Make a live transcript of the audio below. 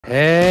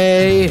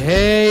Hey,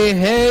 hey,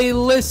 hey,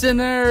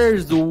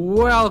 listeners!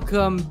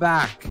 Welcome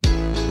back.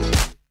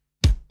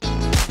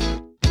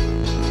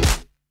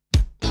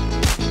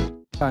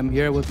 I'm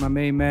here with my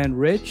main man,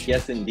 Rich.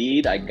 Yes,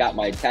 indeed. I got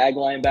my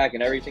tagline back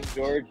and everything,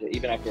 George.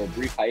 Even after a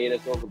brief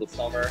hiatus over the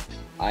summer,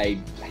 I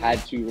had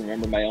to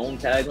remember my own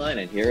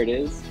tagline, and here it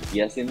is.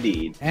 Yes,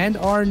 indeed. And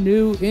our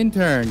new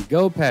intern,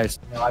 GOPESH.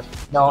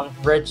 I've known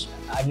Rich.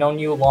 I've known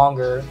you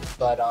longer,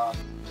 but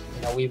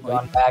we've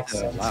gone back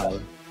since. Wow.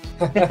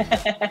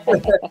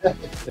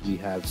 We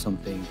have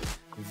something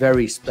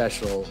very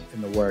special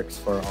in the works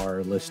for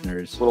our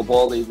listeners. Little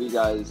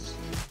BaldAVGuys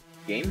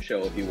game show,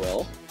 if you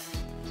will.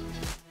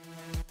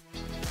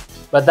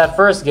 But that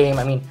first game,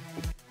 I mean,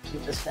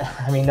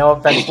 no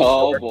offense.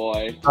 Oh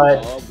boy!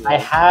 But oh boy. I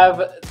have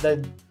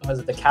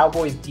the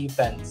Cowboys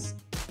defense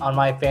on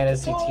my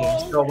fantasy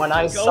team. So when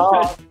I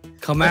saw,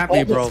 Come at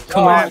me, bro.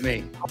 Come at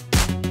me.